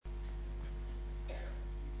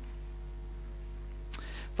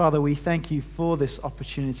Father, we thank you for this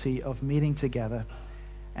opportunity of meeting together,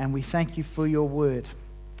 and we thank you for your word.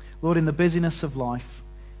 Lord, in the busyness of life,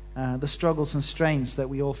 the struggles and strains that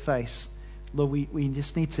we all face, Lord, we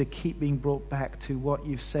just need to keep being brought back to what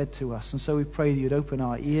you've said to us. And so we pray that you'd open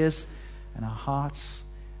our ears and our hearts.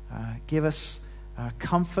 Give us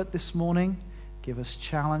comfort this morning. Give us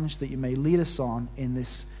challenge that you may lead us on in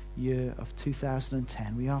this year of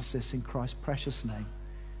 2010. We ask this in Christ's precious name.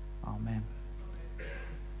 Amen.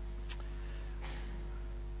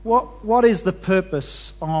 What is the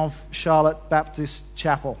purpose of Charlotte Baptist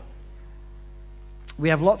Chapel? We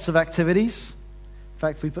have lots of activities. In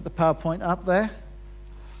fact, if we put the PowerPoint up there,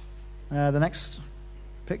 the next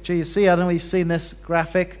picture you see, I don't know if you've seen this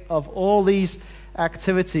graphic of all these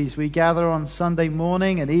activities. We gather on Sunday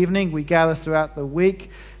morning and evening. We gather throughout the week.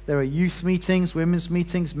 There are youth meetings, women's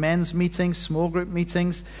meetings, men's meetings, small group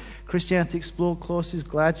meetings, Christianity Explored courses,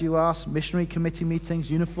 Glad You Asked, missionary committee meetings,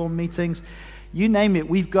 uniform meetings. You name it,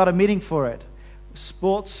 we've got a meeting for it.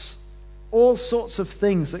 Sports, all sorts of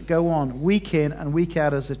things that go on week in and week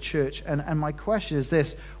out as a church. And my question is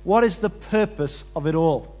this: what is the purpose of it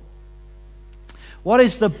all? What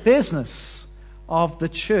is the business of the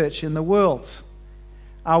church in the world?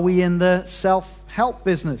 Are we in the self-help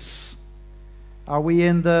business? Are we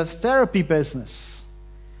in the therapy business?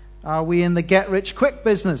 Are we in the get-rich-quick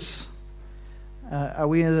business? Are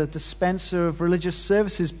we in the dispenser of religious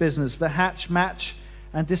services business, the hatch, match,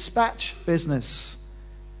 and dispatch business?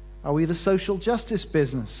 Are we the social justice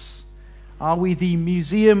business? Are we the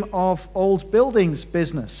museum of old buildings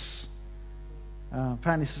business?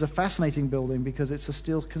 Apparently this is a fascinating building because it's a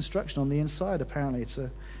steel construction on the inside. Apparently it's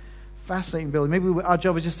a fascinating building. Maybe our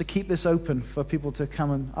job is just to keep this open for people to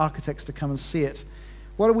come and, architects to come and see it.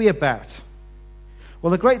 What are we about?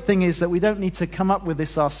 Well, the great thing is that we don't need to come up with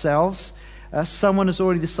this ourselves. Someone has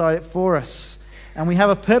already decided for us. And we have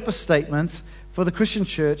a purpose statement for the Christian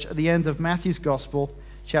church at the end of Matthew's Gospel,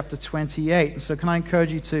 chapter 28. And so can I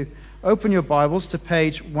encourage you to open your Bibles to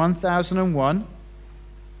page 1001.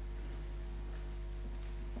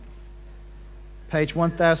 Page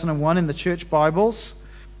 1001 in the church Bibles.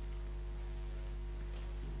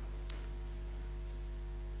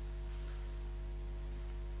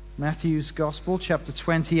 Matthew's Gospel, chapter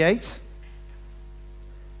 28.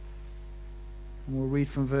 And we'll read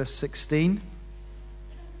from verse 16.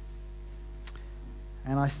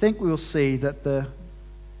 And I think we will see that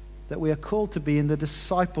we are called to be in the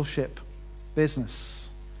discipleship business.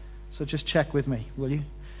 So just check with me, will you,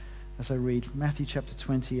 as I read Matthew chapter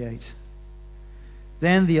 28.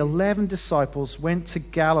 Then the 11 disciples went to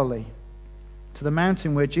Galilee, to the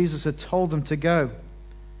mountain where Jesus had told them to go.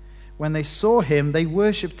 When they saw him, they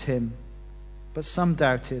worshipped him, but some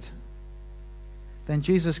doubted. Then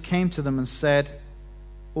Jesus came to them and said,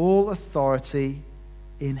 "All authority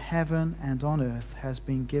in heaven and on earth has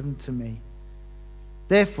been given to me.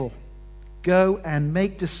 Therefore, go and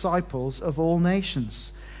make disciples of all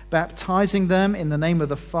nations, baptizing them in the name of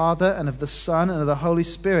the Father and of the Son and of the Holy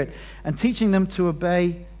Spirit, and teaching them to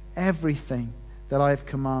obey everything that I have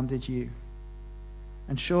commanded you.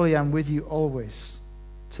 And surely I am with you always,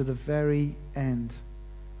 to the very end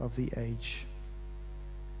of the age."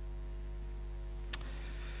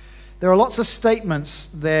 There are lots of statements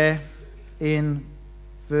there in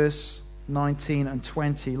verse 19 and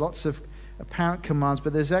 20, lots of apparent commands,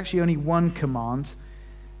 but there's actually only one command,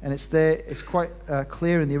 and it's there. It's quite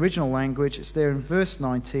clear in the original language. It's there in verse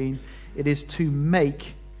 19. It is to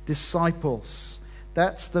make disciples.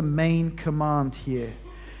 That's the main command here.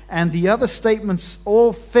 And the other statements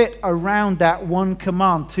all fit around that one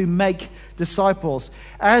command, to make disciples.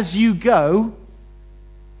 As you go,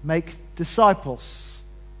 make disciples.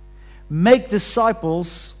 Make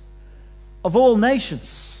disciples of all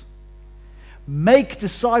nations. Make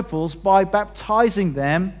disciples by baptizing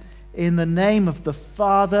them in the name of the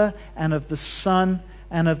Father and of the Son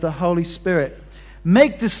and of the Holy Spirit.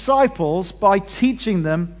 Make disciples by teaching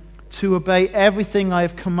them to obey everything I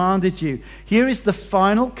have commanded you. Here is the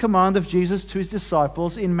final command of Jesus to his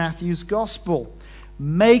disciples in Matthew's Gospel.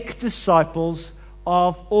 Make disciples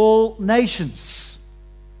of all nations.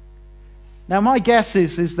 Now my guess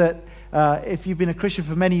is that if you've been a Christian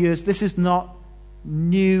for many years, this is not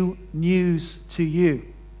new news to you.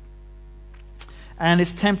 And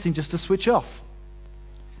it's tempting just to switch off.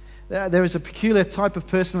 There is a peculiar type of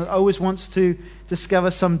person that always wants to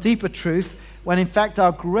discover some deeper truth, when in fact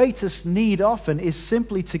our greatest need often is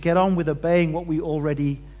simply to get on with obeying what we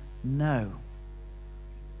already know.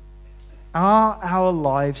 Are our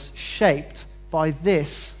lives shaped by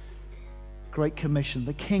this Great Commission,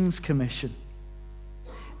 the King's Commission?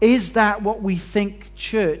 Is that what we think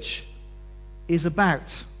church is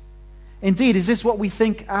about? Indeed, is this what we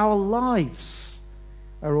think our lives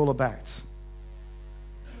are all about?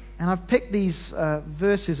 And I've picked these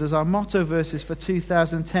verses as our motto verses for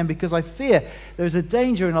 2010 because I fear there's a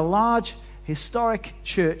danger in a large historic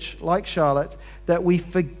church like Charlotte that we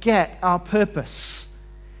forget our purpose.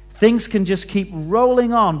 Things can just keep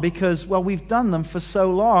rolling on because, well, we've done them for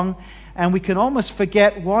so long, and we can almost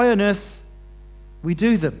forget why on earth we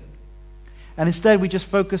do them. And instead we just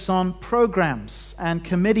focus on programs and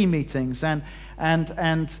committee meetings and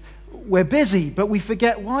we're busy, but we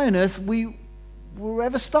forget why on earth we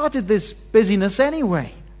ever started this busyness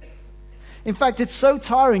anyway. In fact, it's so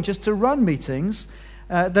tiring just to run meetings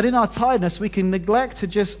that in our tiredness we can neglect to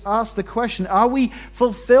just ask the question, are we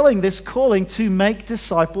fulfilling this calling to make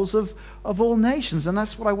disciples of all nations? And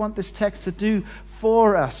that's what I want this text to do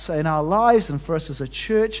for us in our lives and for us as a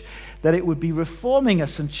church, that it would be reforming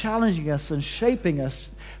us and challenging us and shaping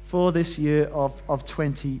us for this year of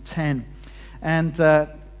 2010. And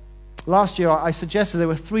last year I suggested there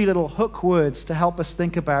were 3 little hook words to help us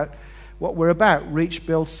think about what we're about: reach,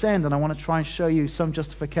 build, send. And I want to try and show you some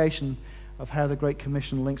justification of how the Great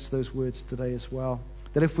Commission links to those words today as well.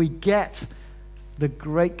 That if we get the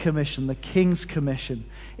Great Commission, the King's Commission,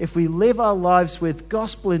 if we live our lives with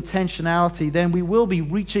gospel intentionality, then we will be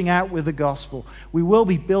reaching out with the gospel. We will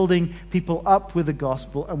be building people up with the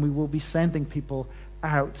gospel, and we will be sending people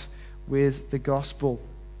out with the gospel.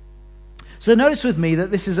 So notice with me that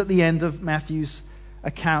this is at the end of Matthew's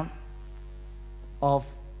account of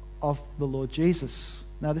the Lord Jesus.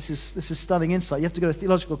 Now, this is stunning insight. You have to go to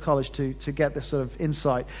theological college to get this sort of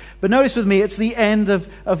insight. But notice with me, it's the end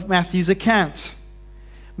of Matthew's account.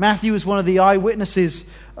 Matthew was one of the eyewitnesses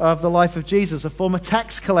of the life of Jesus, a former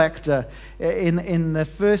tax collector in the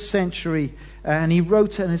first century. And he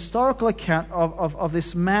wrote an historical account of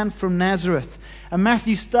this man from Nazareth. And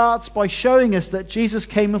Matthew starts by showing us that Jesus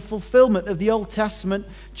came in fulfillment of the Old Testament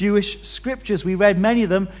Jewish scriptures. We read many of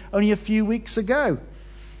them only a few weeks ago.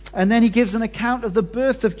 And then he gives an account of the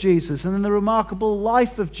birth of Jesus and then the remarkable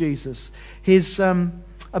life of Jesus, his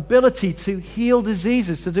ability to heal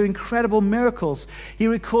diseases, to do incredible miracles. He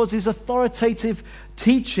records his authoritative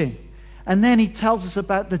teaching. And then he tells us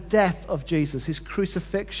about the death of Jesus, his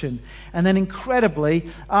crucifixion. And then incredibly,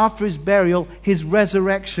 after his burial, his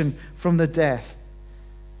resurrection from the death.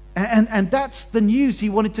 And that's the news he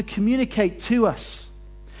wanted to communicate to us.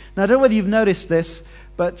 Now, I don't know whether you've noticed this,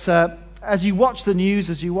 but as you watch the news,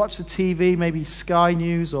 as you watch the TV, maybe Sky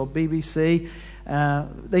News or BBC,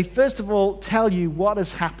 they first of all tell you what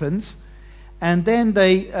has happened, and then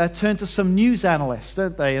they turn to some news analysts,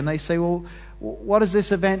 don't they? And they say, well, what does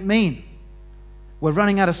this event mean? We're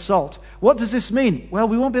running out of salt. What does this mean? Well,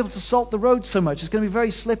 we won't be able to salt the road so much. It's going to be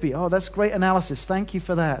very slippy. Oh, that's great analysis. Thank you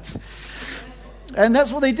for that. And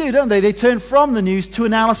that's what they do, don't they? They turn from the news to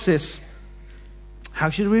analysis. How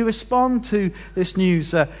should we respond to this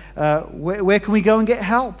news? Where can we go and get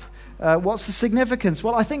help? What's the significance?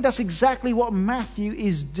 Well, I think that's exactly what Matthew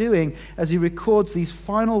is doing as he records these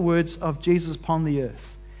final words of Jesus upon the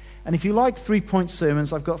earth. And if you like 3-point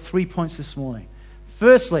sermons, I've got 3 points this morning.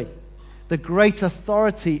 Firstly, the great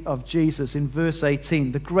authority of Jesus in verse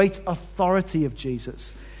 18. The great authority of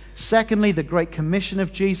Jesus. Secondly, the great commission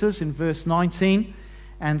of Jesus in verse 19.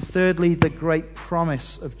 And thirdly, the great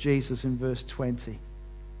promise of Jesus in verse 20.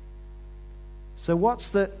 So what's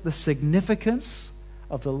the significance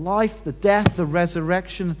of the life, the death, the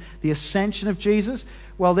resurrection, the ascension of Jesus?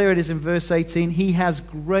 Well, there it is in verse 18. He has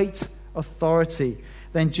great authority.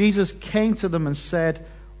 Then Jesus came to them and said,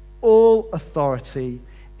 all authority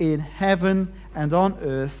in heaven and on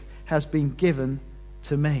earth has been given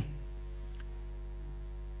to me.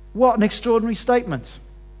 What an extraordinary statement.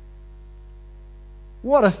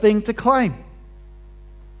 What a thing to claim.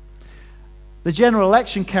 The general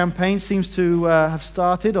election campaign seems to have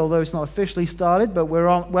started, although it's not officially started, but we're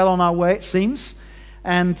well on our way, it seems.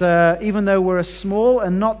 And even though we're a small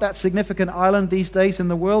and not that significant island these days in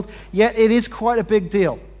the world, yet it is quite a big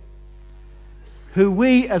deal. Who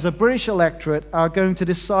we, as a British electorate, are going to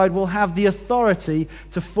decide will have the authority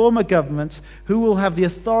to form a government, who will have the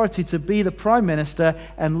authority to be the Prime Minister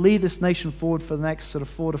and lead this nation forward for the next sort of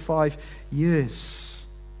 4 to 5 years.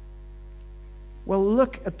 Well,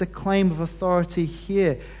 look at the claim of authority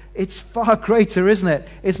here. It's far greater, isn't it?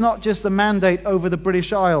 It's not just the mandate over the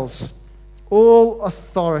British Isles. All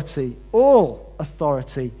authority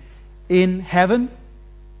in heaven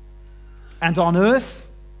and on earth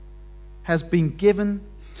has been given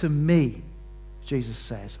to me, Jesus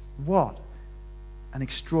says. What an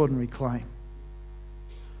extraordinary claim.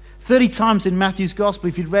 30 times in Matthew's Gospel,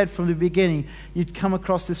 if you'd read from the beginning, you'd come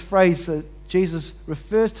across this phrase that Jesus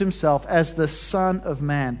refers to himself as the Son of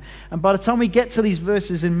Man. And by the time we get to these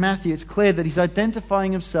verses in Matthew, it's clear that he's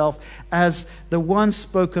identifying himself as the one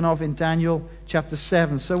spoken of in Daniel chapter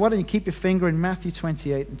 7. So why don't you keep your finger in Matthew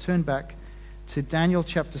 28 and turn back to Daniel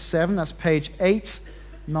chapter 7. That's page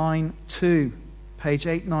 892. Page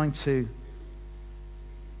 892.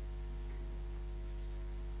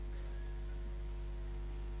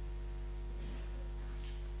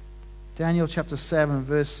 Daniel chapter 7,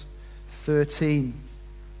 verse 13,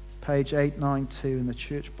 page 892 in the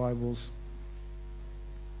church Bibles.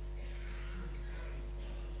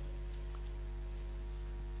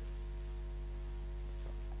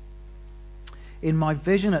 In my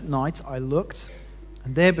vision at night I looked,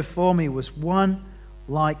 and there before me was one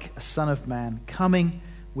like a son of man, coming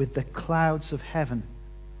with the clouds of heaven.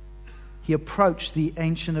 He approached the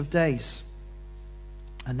Ancient of Days,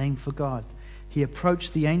 a name for God. He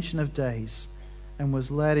approached the Ancient of Days and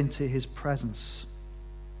was led into his presence.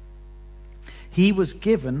 He was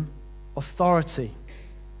given authority,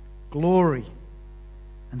 glory,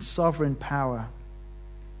 and sovereign power.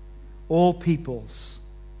 All peoples,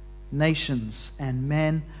 nations, and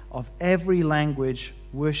men of every language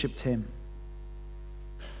worshipped him.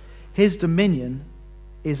 His dominion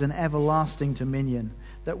is an everlasting dominion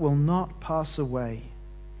that will not pass away,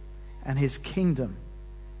 and his kingdom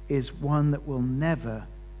is one that will never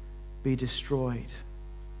be destroyed.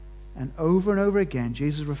 And over again,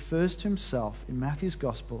 Jesus refers to himself in Matthew's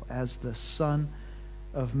Gospel as the Son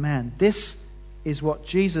of Man. This is what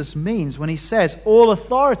Jesus means when he says, all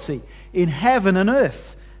authority in heaven and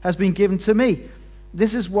earth has been given to me.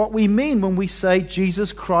 This is what we mean when we say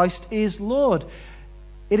Jesus Christ is Lord.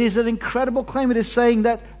 It is an incredible claim. It is saying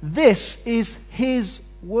that this is his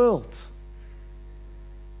world.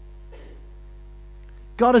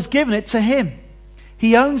 God has given it to him.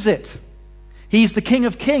 He owns it. He's the King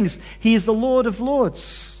of Kings. He is the Lord of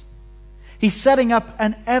Lords. He's setting up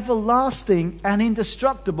an everlasting and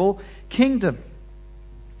indestructible kingdom.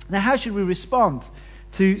 Now, how should we respond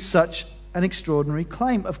to such an extraordinary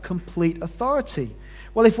claim of complete authority?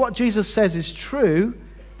 Well, if what Jesus says is true,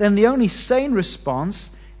 then the only sane response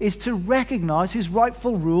is to recognize his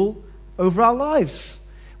rightful rule over our lives.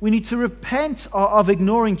 We need to repent of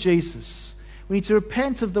ignoring Jesus. We need to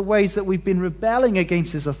repent of the ways that we've been rebelling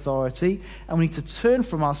against his authority, and we need to turn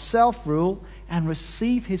from our self-rule and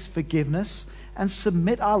receive his forgiveness and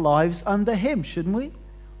submit our lives under him, shouldn't we?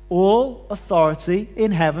 All authority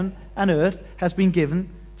in heaven and earth has been given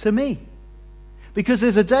to me. Because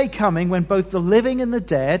there's a day coming when both the living and the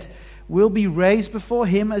dead will be raised before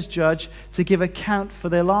him as judge to give account for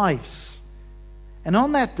their lives. And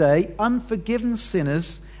on that day, unforgiven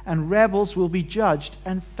sinners and rebels will be judged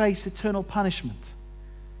and face eternal punishment,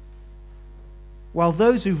 while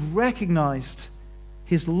those who've recognized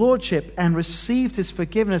his lordship and received his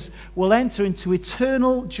forgiveness will enter into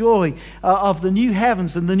eternal joy of the new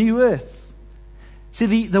heavens and the new earth.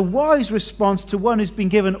 See, the wise response to one who's been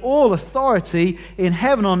given all authority in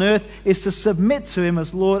heaven and on earth is to submit to him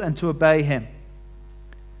as Lord and to obey him.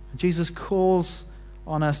 Jesus calls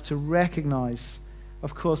on us to recognize,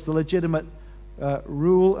 of course, the legitimate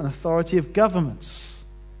rule and authority of governments.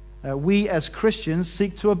 We as Christians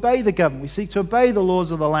seek to obey the government. We seek to obey the laws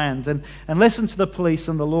of the land and listen to the police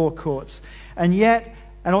and the law courts. And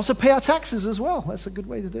also pay our taxes as well. That's a good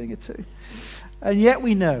way of doing it too. And yet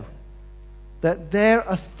we know that their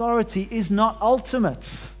authority is not ultimate.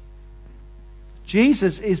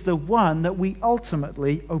 Jesus is the one that we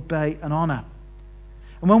ultimately obey and honor.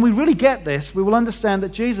 And when we really get this, we will understand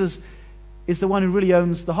that Jesus is the one who really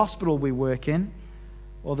owns the hospital we work in,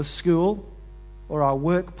 or the school, or our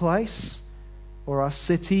workplace, or our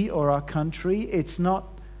city, or our country. It's not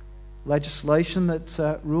legislation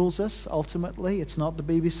that rules us ultimately. It's not the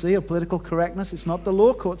BBC or political correctness. It's not the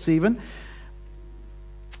law courts even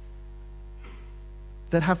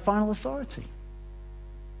that have final authority.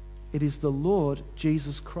 It is the Lord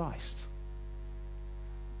Jesus Christ.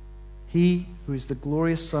 He who is the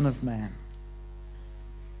glorious Son of Man.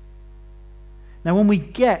 Now, when we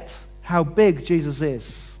get how big Jesus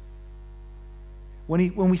is,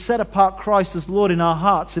 when we set apart Christ as Lord in our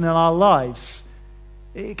hearts and in our lives,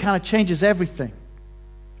 it kind of changes everything.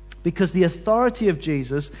 Because the authority of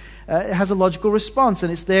Jesus has a logical response,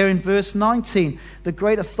 and it's there in verse 19. The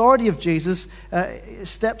great authority of Jesus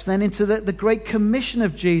steps then into the great commission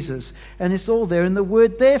of Jesus, and it's all there in the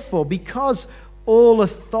word therefore. Because all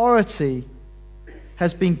authority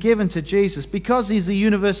has been given to Jesus, because he's the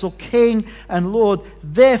universal King and Lord,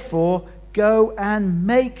 therefore go and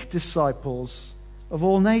make disciples of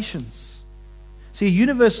all nations. See, a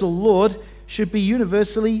universal Lord should be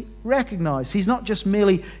universally recognized. He's not just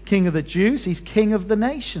merely King of the Jews, he's King of the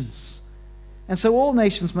nations. And so all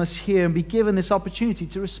nations must hear and be given this opportunity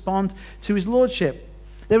to respond to his lordship.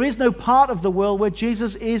 There is no part of the world where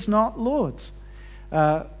Jesus is not Lord.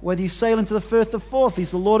 Whether you sail into the Firth of Forth,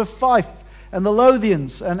 he's the Lord of Fife and the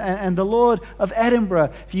Lothians and the Lord of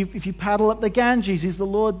Edinburgh. If you paddle up the Ganges, he's the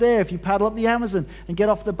Lord there. If you paddle up the Amazon and get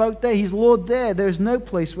off the boat there, he's Lord there. There is no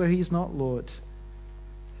place where he's not Lord.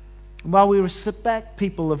 And while we respect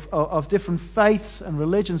people of different faiths and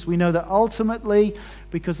religions, we know that ultimately,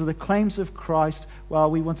 because of the claims of Christ, while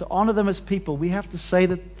we want to honor them as people, we have to say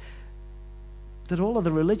that all other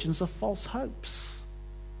religions are false hopes.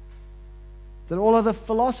 That all other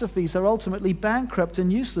philosophies are ultimately bankrupt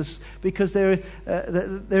and useless because there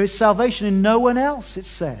is salvation in no one else, it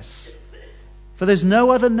says. For there's no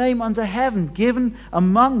other name under heaven given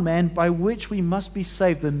among men by which we must be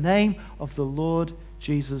saved, the name of the Lord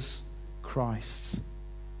Jesus Christ.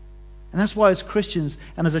 And that's why as Christians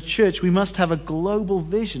and as a church we must have a global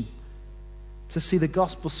vision to see the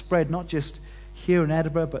gospel spread not just here in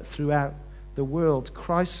Edinburgh but throughout the world.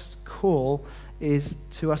 Christ's call is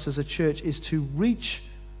to us as a church is to reach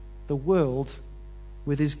the world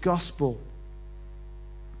with his gospel,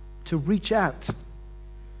 to reach out.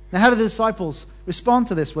 Now, how did the disciples respond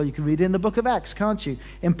to this? Well, you can read it in the book of Acts, can't you?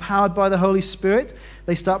 Empowered by the Holy Spirit,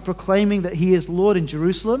 they start proclaiming that he is Lord in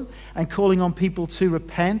Jerusalem and calling on people to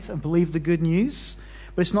repent and believe the good news.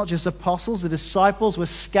 But it's not just apostles. The disciples were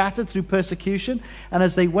scattered through persecution. And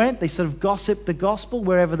as they went, they sort of gossiped the gospel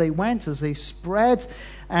wherever they went as they spread.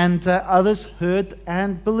 And others heard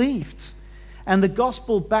and believed. And the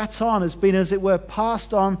gospel baton has been, as it were,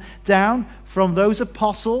 passed on down from those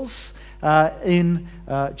apostles in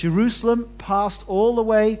Jerusalem, passed all the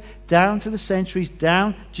way down to the centuries,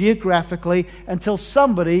 down geographically, until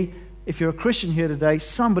somebody, if you're a Christian here today,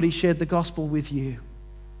 somebody shared the gospel with you.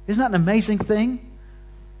 Isn't that an amazing thing?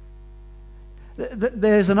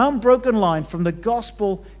 There's an unbroken line from the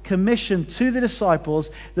gospel commission to the disciples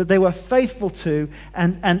that they were faithful to,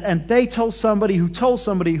 and they told somebody who told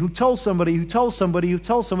somebody who told somebody who told somebody who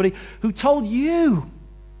told somebody who told you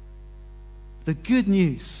the good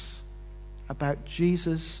news about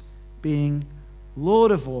Jesus being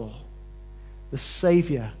Lord of all, the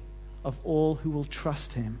Savior of all who will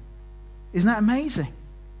trust him. Isn't that amazing?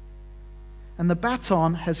 And the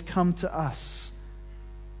baton has come to us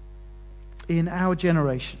in our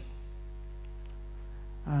generation.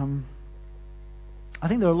 I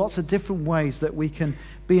think there are lots of different ways that we can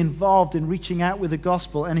be involved in reaching out with the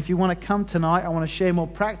gospel. And if you want to come tonight, I want to share more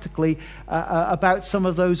practically about some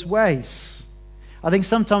of those ways. I think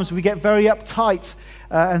sometimes we get very uptight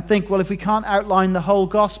and think, well, if we can't outline the whole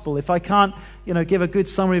gospel, if I can't, give a good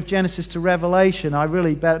summary of Genesis to Revelation, I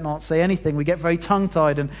really better not say anything. We get very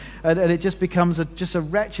tongue-tied and it just becomes just a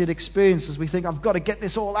wretched experience as we think, I've got to get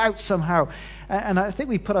this all out somehow. And I think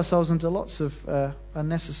we put ourselves into lots of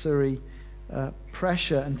unnecessary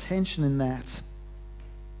pressure and tension in that.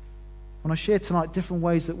 I want to share tonight different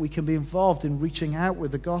ways that we can be involved in reaching out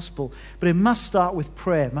with the gospel. But it must start with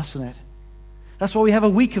prayer, mustn't it? That's why we have a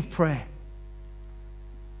week of prayer.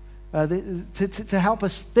 To help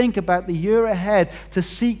us think about the year ahead, to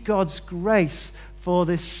seek God's grace for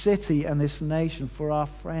this city and this nation, for our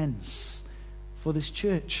friends, for this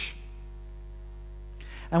church.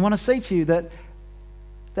 I want to say to you that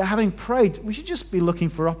having prayed, we should just be looking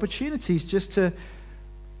for opportunities just to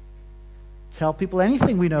tell people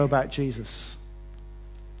anything we know about Jesus.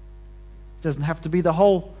 It doesn't have to be the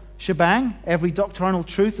whole shebang, every doctrinal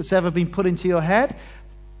truth that's ever been put into your head.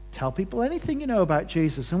 Tell people anything you know about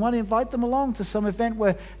Jesus, and want to invite them along to some event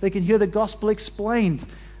where they can hear the gospel explained.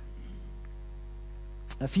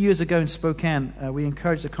 A few years ago in Spokane, we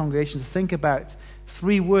encouraged the congregation to think about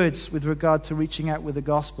 3 words with regard to reaching out with the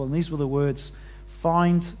gospel, and these were the words: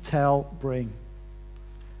 find, tell, bring.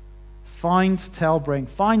 Find, tell, bring.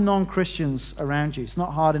 Find non-Christians around you. It's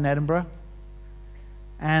not hard in Edinburgh.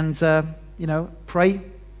 And, pray.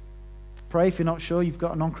 Pray if you're not sure you've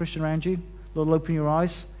got a non-Christian around you. Lord will open your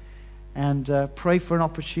eyes. And pray for an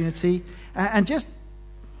opportunity. And just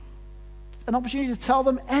an opportunity to tell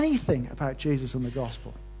them anything about Jesus and the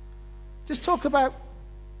gospel. Just talk about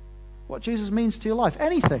what Jesus means to your life.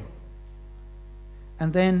 Anything.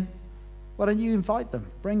 And then, why don't you invite them?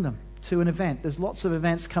 Bring them to an event. There's lots of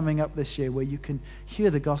events coming up this year where you can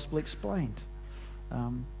hear the gospel explained.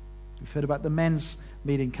 We've heard about the men's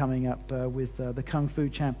meeting coming up with the Kung Fu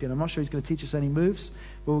champion. I'm not sure he's going to teach us any moves,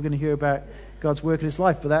 but we're going to hear about God's work in his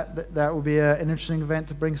life. But that will be an interesting event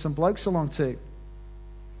to bring some blokes along to.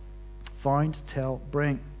 Find, tell,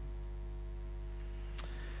 bring.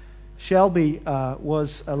 Shelby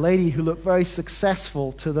was a lady who looked very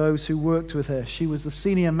successful to those who worked with her. She was the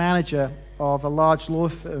senior manager of a large law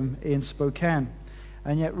firm in Spokane.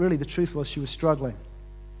 And yet, really, the truth was she was struggling.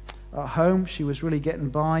 At home, she was really getting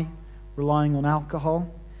by, relying on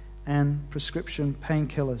alcohol and prescription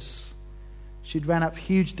painkillers. She'd ran up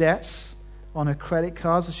huge debts on her credit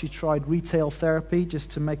cards as she tried retail therapy just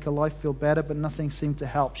to make her life feel better, but nothing seemed to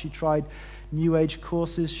help. She tried New Age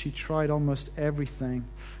courses. She tried almost everything,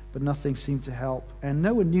 but nothing seemed to help. And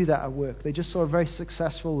no one knew that at work. They just saw a very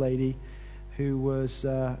successful lady who was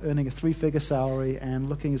earning a 3-figure salary and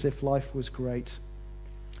looking as if life was great.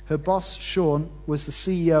 Her boss, Sean, was the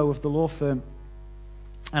CEO of the law firm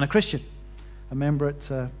and a Christian, a member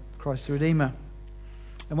at Christ the Redeemer.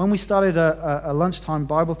 And when we started a lunchtime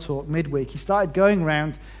Bible talk midweek, he started going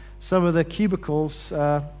around some of the cubicles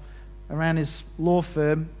around his law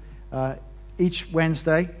firm each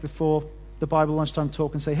Wednesday before the Bible lunchtime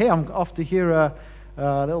talk and say, hey, I'm off to hear a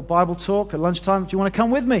little Bible talk at lunchtime. Do you want to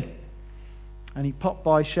come with me? And he popped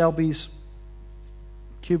by Shelby's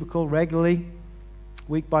cubicle regularly,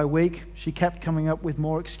 week by week. She kept coming up with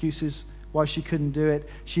more excuses why she couldn't do it.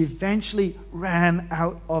 She eventually ran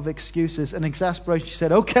out of excuses. In exasperation, she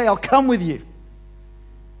said, okay, I'll come with you.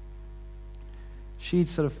 She'd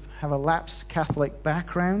sort of have a lapsed Catholic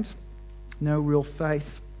background, no real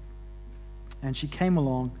faith. And she came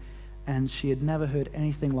along, and she had never heard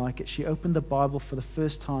anything like it. She opened the Bible for the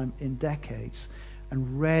first time in decades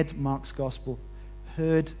and read Mark's Gospel,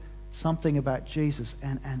 heard something about Jesus,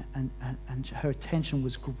 and her attention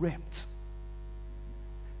was gripped.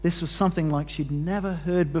 This was something like she'd never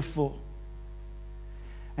heard before.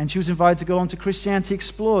 And she was invited to go on to Christianity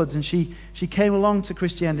Explored, and she came along to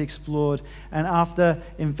Christianity Explored, and after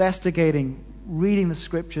investigating, reading the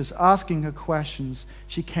scriptures, asking her questions,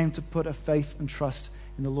 she came to put her faith and trust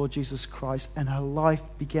in the Lord Jesus Christ, and her life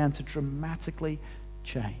began to dramatically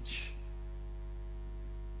change.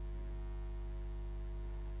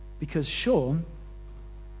 Because Sean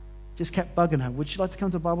just kept bugging her. Would you like to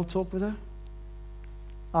come to a Bible talk with her?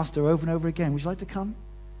 Asked her over and over again, would you like to come?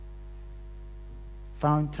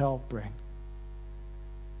 Found, tell, bring.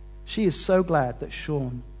 She is so glad that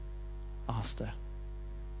Sean asked her.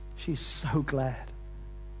 She's so glad.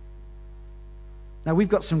 Now, we've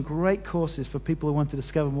got some great courses for people who want to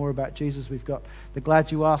discover more about Jesus. We've got the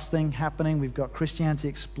Glad You Asked thing happening. We've got Christianity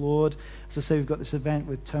Explored. As I say, we've got this event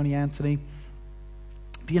with Tony Anthony.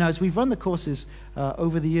 But, as we've run the courses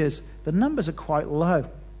over the years, the numbers are quite low.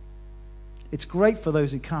 It's great for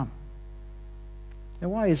those who come. Now,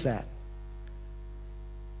 why is that?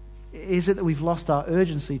 Is it that we've lost our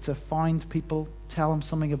urgency to find people, tell them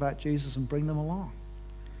something about Jesus, and bring them along?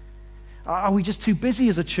 Are we just too busy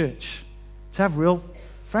as a church to have real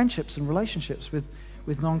friendships and relationships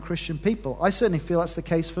with non-Christian people? I certainly feel that's the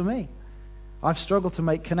case for me. I've struggled to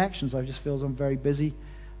make connections. I just feel as I'm very busy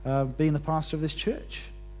being the pastor of this church.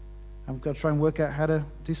 I've got to try and work out how to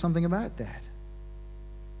do something about that.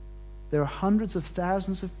 There are hundreds of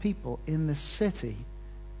thousands of people in this city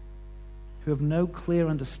who have no clear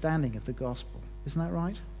understanding of the gospel. Isn't that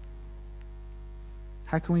right?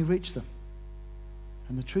 How can we reach them?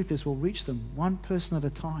 And the truth is, we'll reach them one person at a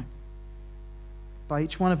time. By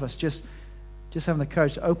each one of us just having the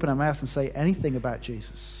courage to open our mouth and say anything about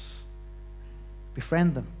Jesus.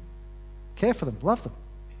 Befriend them. Care for them. Love them.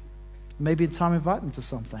 Maybe in time invite them to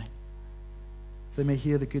something. They may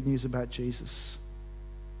hear the good news about Jesus.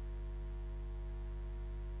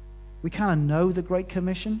 We kind of know the Great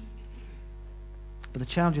Commission, but the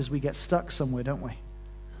challenge is we get stuck somewhere, don't we?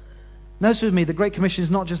 Notice with me, the Great Commission is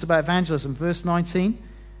not just about evangelism. Verse 19,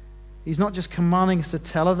 he's not just commanding us to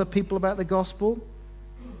tell other people about the gospel.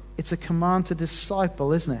 It's a command to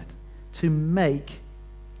disciple, isn't it? To make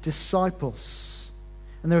disciples.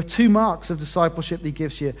 And there are two marks of discipleship that he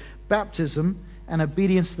gives you: baptism and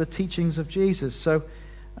obedience to the teachings of Jesus. So,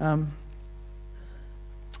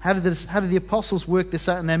 how did the apostles work this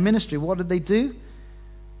out in their ministry? What did they do?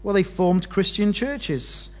 Well, they formed Christian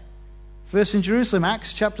churches. First in Jerusalem,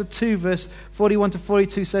 Acts chapter 2, verse 41 to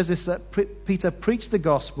 42 says this, that Peter preached the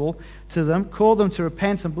gospel to them, called them to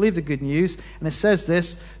repent and believe the good news. And it says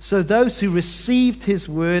this, so those who received his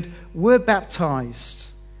word were baptized.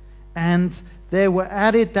 And there were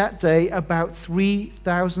added that day about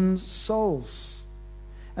 3,000 souls.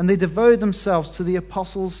 And they devoted themselves to the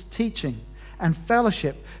apostles' teaching and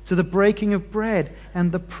fellowship, to the breaking of bread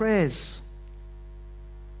and the prayers.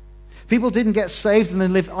 People didn't get saved and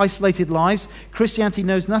then live isolated lives. Christianity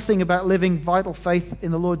knows nothing about living vital faith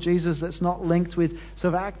in the Lord Jesus that's not linked with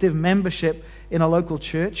sort of active membership in a local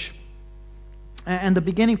church. And the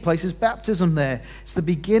beginning place is baptism there. It's the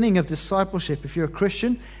beginning of discipleship. If you're a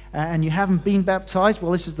Christian and you haven't been baptized,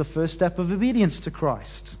 well, this is the first step of obedience to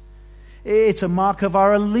Christ. It's a mark of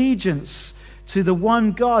our allegiance to the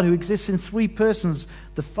one God who exists in three persons,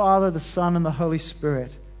 the Father, the Son, and the Holy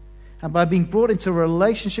Spirit. And by being brought into a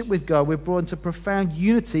relationship with God, we're brought into profound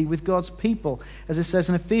unity with God's people. As it says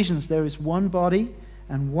in Ephesians, there is one body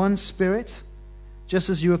and one Spirit, just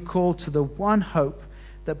as you are called to the one hope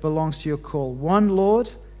that belongs to your call. One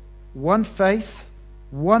Lord, one faith,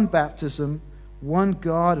 one baptism, one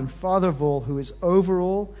God and Father of all, who is over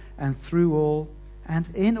all and through all and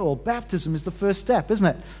in all. Baptism is the first step, isn't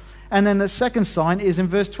it? And then the second sign is in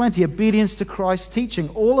verse 20, obedience to Christ's teaching,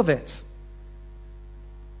 all of it.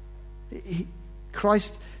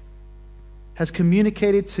 Christ has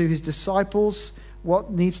communicated to his disciples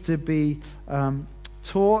what needs to be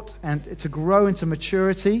taught and to grow into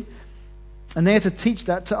maturity, and they are to teach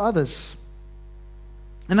that to others.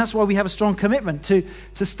 And that's why we have a strong commitment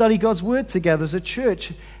to study God's Word together as a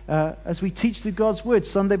church, as we teach through God's Word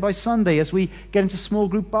Sunday by Sunday, as we get into small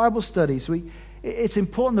group Bible studies. It's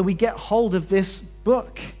important that we get hold of this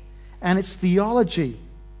book and its theology,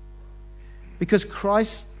 because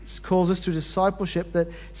Christ calls us to discipleship that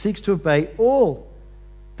seeks to obey all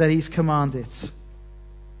that he's commanded.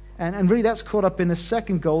 And really that's caught up in the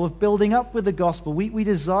second goal of building up with the gospel. We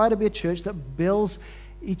desire to be a church that builds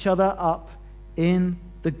each other up in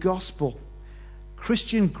the gospel.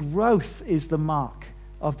 Christian growth is the mark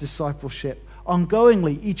of discipleship.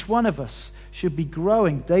 Ongoingly, each one of us should be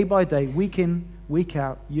growing day by day, week in, week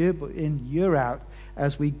out, year in, year out,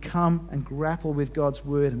 as we come and grapple with God's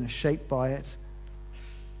word and are shaped by it.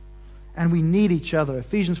 And we need each other.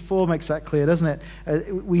 Ephesians 4 makes that clear, doesn't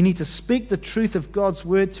it? We need to speak the truth of God's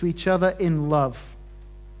word to each other in love.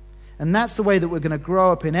 And that's the way that we're going to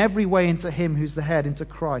grow up in every way into him who's the head, into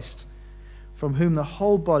Christ, from whom the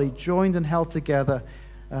whole body, joined and held together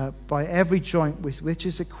by every joint with which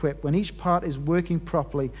is equipped, when each part is working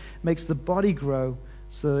properly, makes the body grow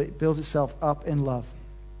so that it builds itself up in love.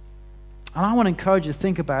 And I want to encourage you to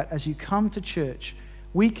think about, as you come to church,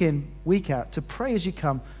 week in, week out, to pray as you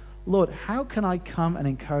come, Lord, how can I come and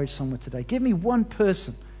encourage someone today? Give me one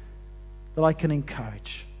person that I can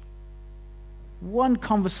encourage. One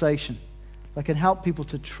conversation that can help people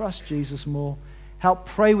to trust Jesus more, help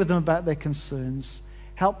pray with them about their concerns,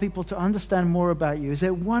 help people to understand more about you. Is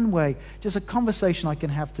there one way, just a conversation I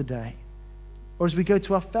can have today? Or as we go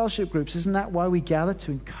to our fellowship groups, isn't that why we gather?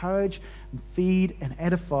 To encourage and feed and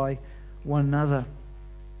edify one another.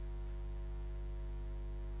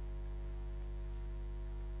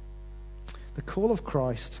 The call of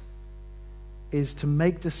Christ is to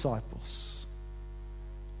make disciples.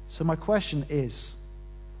 So my question is,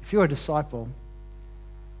 if you're a disciple,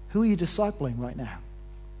 who are you discipling right now?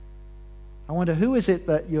 I wonder, who is it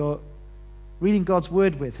that you're reading God's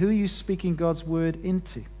word with? Who are you speaking God's word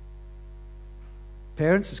into?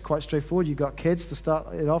 Parents, it's quite straightforward. You've got kids to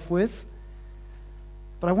start it off with.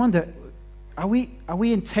 But I wonder, are we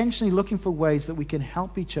intentionally looking for ways that we can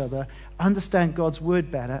help each other understand God's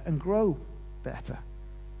word better and grow better?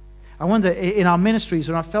 I wonder, in our ministries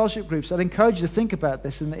or our fellowship groups, I'd encourage you to think about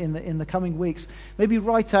this in the coming weeks. Maybe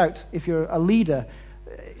write out, if you're a leader,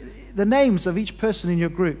 the names of each person in your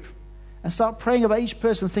group, and start praying about each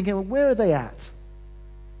person, thinking, well, where are they at?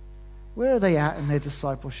 Where are they at in their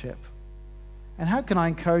discipleship? And how can I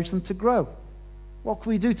encourage them to grow? What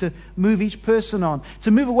can we do to move each person on?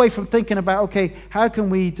 To move away from thinking about, okay, how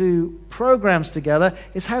can we do programs together,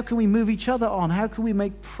 is how can we move each other on? How can we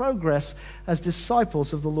make progress as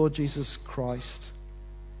disciples of the Lord Jesus Christ?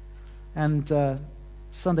 And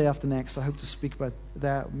Sunday after next, I hope to speak about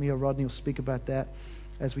that. Me or Rodney will speak about that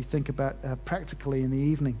as we think about practically in the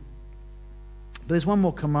evening. But there's one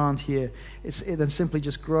more command here. It's then simply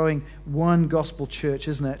just growing one gospel church,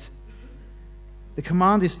 isn't it? The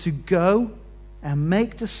command is to go and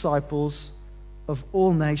make disciples of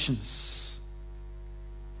all nations.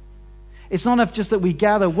 It's not enough just that we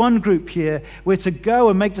gather one group here. We're to go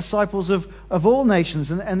and make disciples of all nations.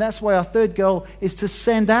 And that's why our third goal is to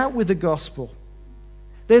send out with the gospel.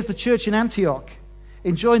 There's the church in Antioch,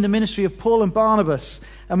 enjoying the ministry of Paul and Barnabas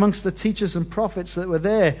amongst the teachers and prophets that were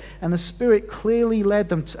there. And the Spirit clearly led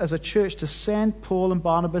them as a church to send Paul and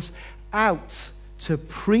Barnabas out to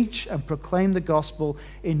preach and proclaim the gospel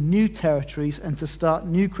in new territories and to start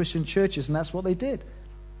new Christian churches. And that's what they did.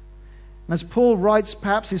 And as Paul writes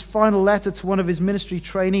perhaps his final letter to one of his ministry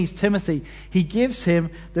trainees, Timothy, he gives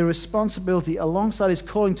him the responsibility alongside his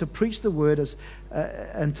calling to preach the word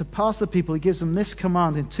and to pass the people. He gives them this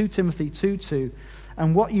command in 2 Timothy 2:2.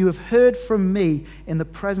 And what you have heard from me in the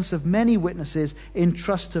presence of many witnesses,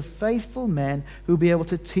 entrust to faithful men who will be able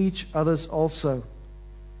to teach others also.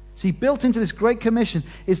 See, built into this Great Commission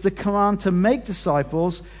is the command to make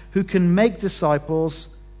disciples who can make disciples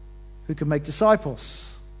who can make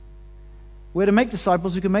disciples. We're to make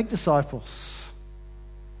disciples who can make disciples.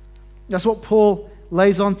 That's what Paul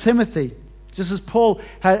lays on Timothy. Just as Paul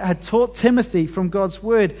had taught Timothy from God's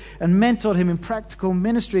word and mentored him in practical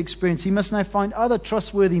ministry experience, he must now find other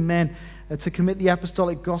trustworthy men to commit the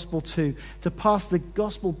apostolic gospel to pass the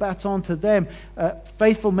gospel baton to them,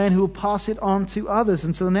 faithful men who will pass it on to others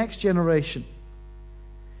and to the next generation.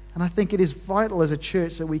 And I think it is vital as a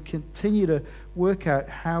church that we continue to work out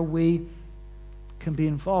how we can be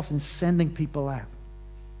involved in sending people out.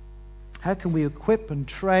 How can we equip and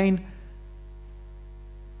train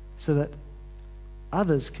so that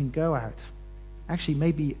others can go out? Actually,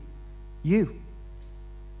 maybe you.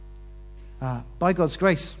 By God's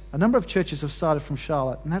grace, a number of churches have started from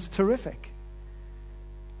Charlotte, and that's terrific.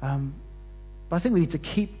 But I think we need to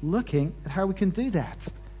keep looking at how we can do that.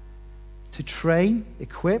 To train,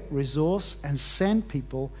 equip, resource, and send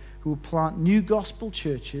people who will plant new gospel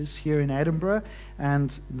churches here in Edinburgh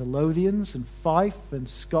and in the Lothians and Fife and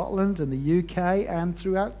Scotland and the UK and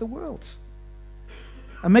throughout the world.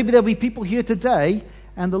 And maybe there'll be people here today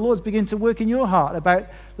and the Lord's beginning to work in your heart about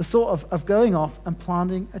the thought of going off and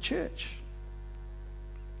planting a church.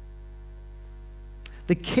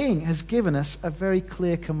 The King has given us a very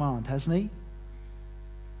clear command, hasn't he?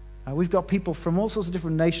 We've got people from all sorts of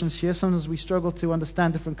different nations here. Sometimes we struggle to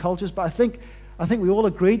understand different cultures, but I think we all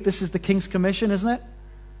agreed this is the King's commission, isn't it?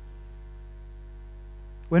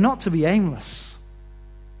 We're not to be aimless.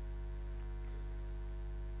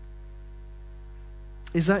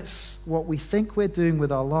 Is that what we think we're doing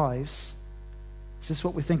with our lives? Is this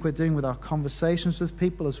what we think we're doing with our conversations with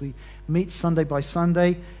people as we meet Sunday by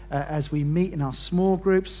Sunday, as we meet in our small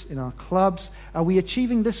groups, in our clubs? Are we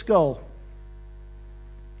achieving this goal?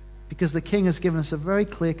 Because the King has given us a very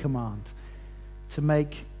clear command to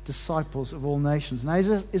make disciples of all nations. Now,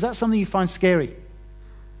 is that something you find scary?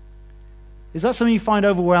 Is that something you find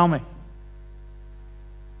overwhelming?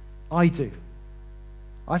 I do.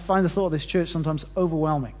 I find the thought of this church sometimes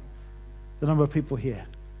overwhelming, the number of people here.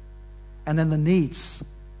 And then the needs.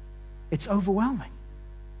 It's overwhelming.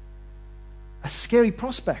 A scary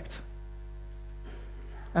prospect.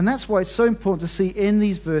 And that's why it's so important to see in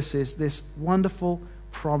these verses this wonderful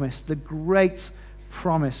promise, the great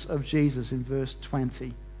promise of Jesus in verse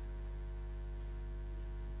 20.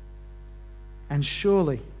 And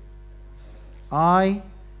surely I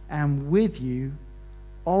am with you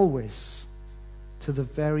always to the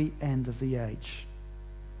very end of the age.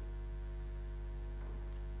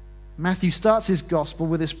 Matthew starts his gospel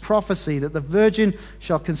with this prophecy that the virgin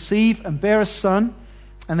shall conceive and bear a son,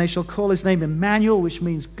 and they shall call his name Emmanuel, which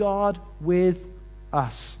means God with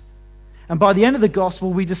us. And by the end of the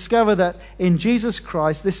gospel, we discover that in Jesus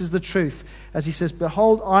Christ, this is the truth. As he says,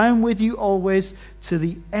 behold, I am with you always to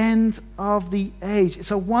the end of the age. It's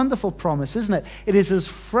a wonderful promise, isn't it? It is as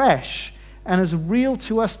fresh and as real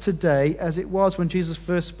to us today as it was when Jesus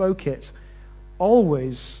first spoke it.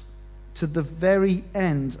 Always to the very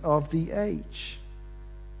end of the age.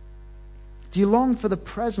 Do you long for the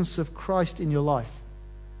presence of Christ in your life?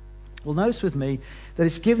 Well, notice with me that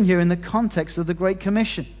it's given here in the context of the Great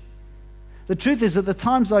Commission. The truth is that the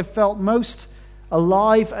times I've felt most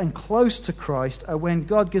alive and close to Christ are when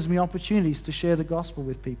God gives me opportunities to share the gospel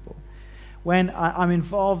with people. When I'm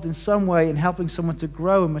involved in some way in helping someone to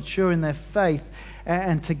grow and mature in their faith,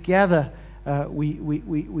 and together we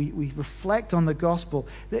reflect on the gospel.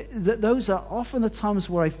 Those are often the times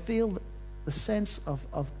where I feel the sense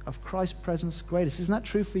of Christ's presence greatest. Isn't that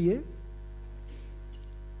true for you?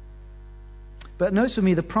 But notice with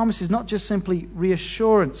me, the promise is not just simply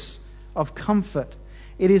reassurance of comfort.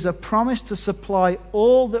 It is a promise to supply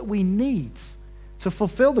all that we need to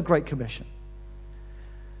fulfill the Great Commission.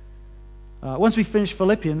 Once we finish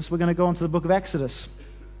Philippians, we're going to go on to the book of Exodus.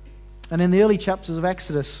 And in the early chapters of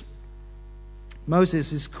Exodus,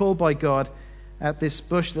 Moses is called by God at this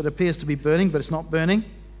bush that appears to be burning, but it's not burning.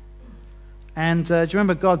 And do you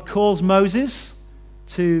remember God calls Moses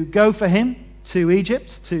to go for him to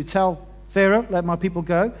Egypt, to tell Pharaoh, let my people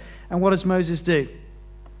go. And what does Moses do?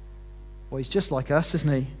 Well, he's just like us,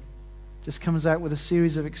 isn't he? Just comes out with a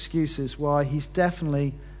series of excuses why he's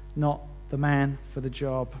definitely not the man for the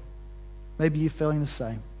job. Maybe you're feeling the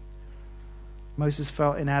same. Moses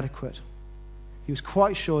felt inadequate. He was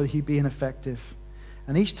quite sure that he'd be ineffective.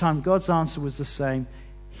 And each time God's answer was the same.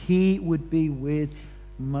 He would be with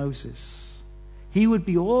Moses. He would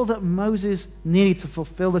be all that Moses needed to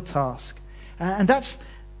fulfill the task. And that's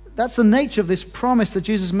the nature of this promise that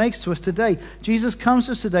Jesus makes to us today. Jesus comes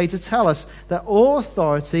to us today to tell us that all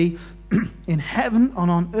authority in heaven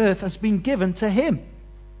and on earth has been given to him.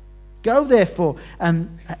 Go therefore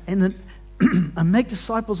and make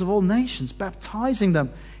disciples of all nations, baptizing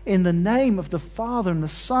them in the name of the Father and the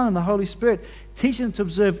Son and the Holy Spirit, teaching them to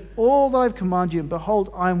observe all that I've commanded you, and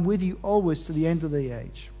behold, I am with you always to the end of the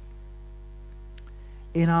age.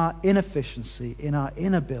 In our inefficiency, in our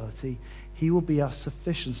inability, he will be our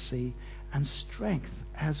sufficiency and strength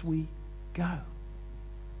as we go.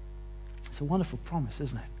 It's a wonderful promise,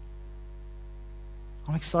 isn't it?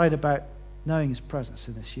 I'm excited about knowing his presence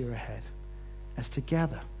in this year ahead, as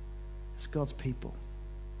together, as God's people,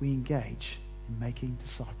 we engage in making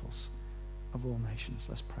disciples of all nations.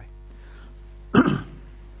 Let's pray.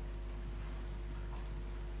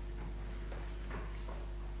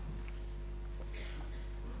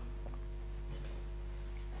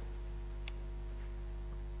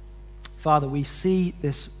 Father, we see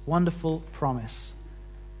this wonderful promise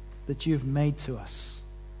that you've made to us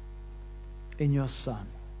in your Son.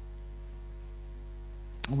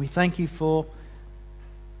 And we thank you for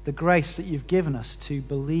the grace that you've given us to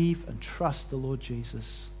believe and trust the Lord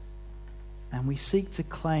Jesus. And we seek to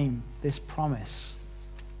claim this promise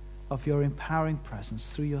of your empowering presence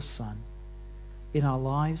through your Son in our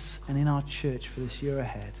lives and in our church for this year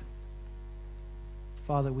ahead.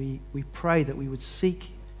 Father, we pray that we would seek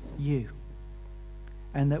you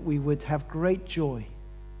and that we would have great joy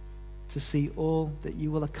to see all that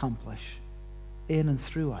you will accomplish in and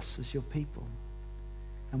through us as your people.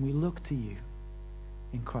 And we look to you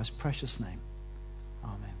in Christ's precious name.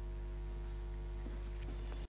 Amen.